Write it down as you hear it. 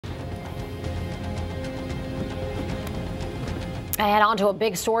I head on to a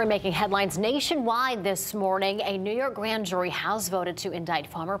big story making headlines nationwide this morning. A New York grand jury has voted to indict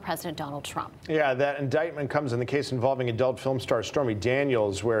former President Donald Trump. Yeah, that indictment comes in the case involving adult film star Stormy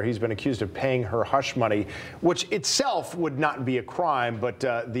Daniels, where he's been accused of paying her hush money, which itself would not be a crime, but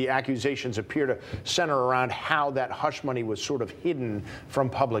the accusations appear to center around how that hush money was sort of hidden from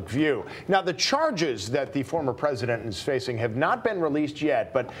public view. Now, the charges that the former president is facing have not been released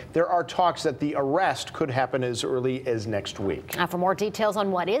yet, but there are talks that the arrest could happen as early as next week. For more details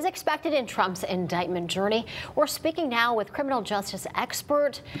on what is expected in Trump's indictment journey, we're speaking now with criminal justice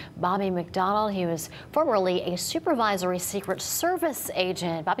expert Bobby McDonald. He was formerly a supervisory Secret Service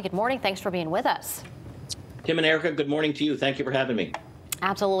agent. Bobby, good morning. Thanks for being with us. Tim and Erica, good morning to you. Thank you for having me.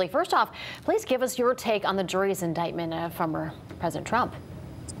 Absolutely. First off, please give us your take on the jury's indictment of former President Trump.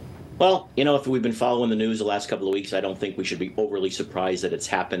 Well, you know, if we've been following the news the last couple of weeks, I don't think we should be overly surprised that it's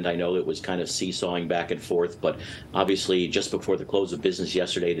happened. I know it was kind of seesawing back and forth, but obviously just before the close of business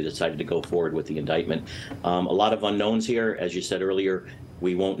yesterday, they decided to go forward with the indictment. A lot of unknowns here. As you said earlier,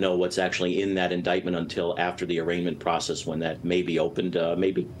 we won't know what's actually in that indictment until after the arraignment process, when that may be opened,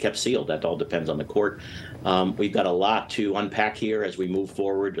 maybe kept sealed. That all depends on the court. We've got a lot to unpack here as we move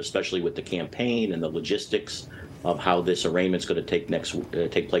forward, especially with the campaign and the logistics of how this arraignment's going to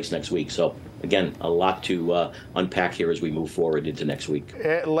take place next week. So again, a lot to unpack here as we move forward into next week.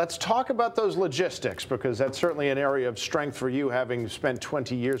 Let's talk about those logistics, because that's certainly an area of strength for you, having spent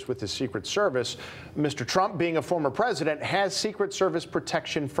 20 years with the Secret Service. Mr. Trump, being a former president, has Secret Service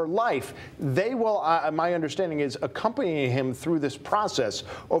protection for life. They will, my understanding is, accompany him through this process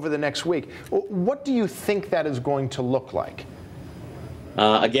over the next week. What do you think that is going to look like?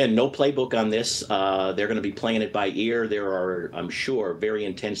 Again, no playbook on this. They're going to be playing it by ear. There are, I'm sure, very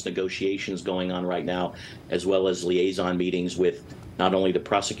intense negotiations going on right now, as well as liaison meetings with not only the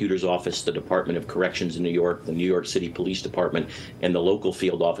prosecutor's office, the Department of Corrections in New York, the New York City Police Department, and the local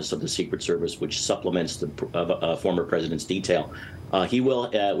field office of the Secret Service, which supplements the former president's detail.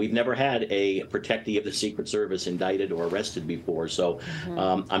 We've never had a protectee of the Secret Service indicted or arrested before, so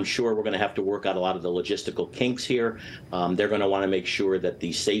I'm sure we're going to have to work out a lot of the logistical kinks here. They're going to want to make sure that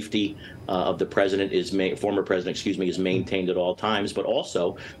the safety of the president former president, is maintained at all times. But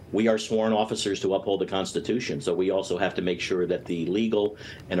also, we are sworn officers to uphold the Constitution, so we also have to make sure that the legal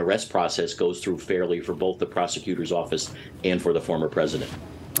and arrest process goes through fairly for both the prosecutor's office and for the former president.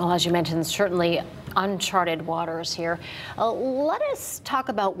 Well, as you mentioned, certainly uncharted waters here. Let us talk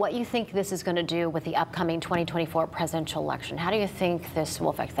about what you think this is going to do with the upcoming 2024 presidential election. How do you think this will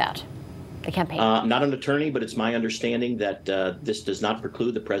affect that? The campaign? I'm not an attorney, but it's my understanding that this does not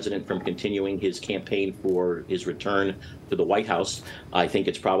preclude the president from continuing his campaign for his return to the White House. I think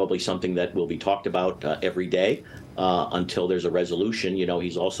it's probably something that will be talked about every day until there's a resolution. You know,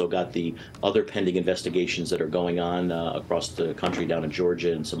 he's also got the other pending investigations that are going on across the country, down in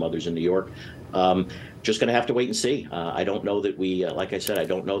Georgia and some others in New York. Just going to have to wait and see. I don't know that we, like I said, I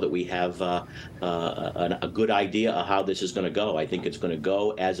don't know that we have a good idea of how this is going to go. I think it's going to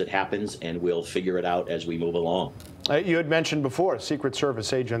go as it happens, and we'll figure it out as we move along. You had mentioned before, Secret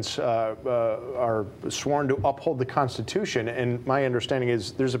Service agents are sworn to uphold the Constitution, and my understanding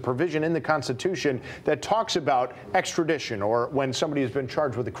is there's a provision in the Constitution that talks about extradition, or when somebody has been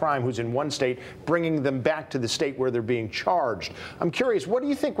charged with a crime who's in one state, bringing them back to the state where they're being charged. I'm curious, what do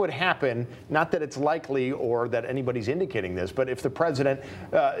you think would happen, not that it's likely or that anybody's indicating this, but if the president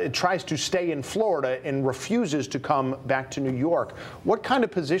tries to stay in Florida and refuses to come back to New York, what kind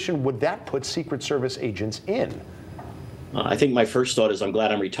of position would that put Secret Service agents in? I think my first thought is I'm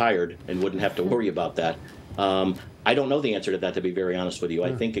glad I'm retired and wouldn't have to worry about that. I don't know the answer to that, to be very honest with you.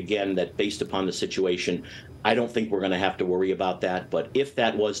 I think, again, that based upon the situation, I don't think we're going to have to worry about that. But if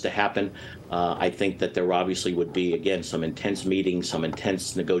that was to happen, I think that there obviously would be, again, some intense meetings, some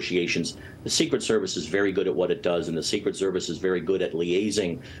intense negotiations. The Secret Service is very good at what it does, and the Secret Service is very good at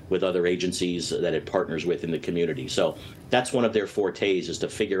liaising with other agencies that it partners with in the community. So that's one of their fortes, is to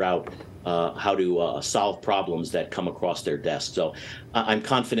figure out how to solve problems that come across their desk. So I'm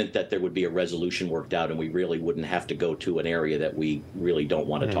confident that there would be a resolution worked out, and we really wouldn't have to go to an area that we really don't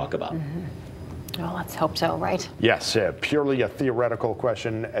want to talk about. Well, let's hope so, right? Yes, purely a theoretical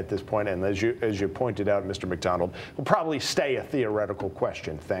question at this point, and as you pointed out, Mr. McDonald, will probably stay a theoretical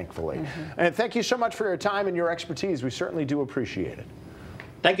question, thankfully. And thank you so much for your time and your expertise. We certainly do appreciate it.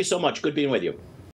 Thank you so much. Good being with you.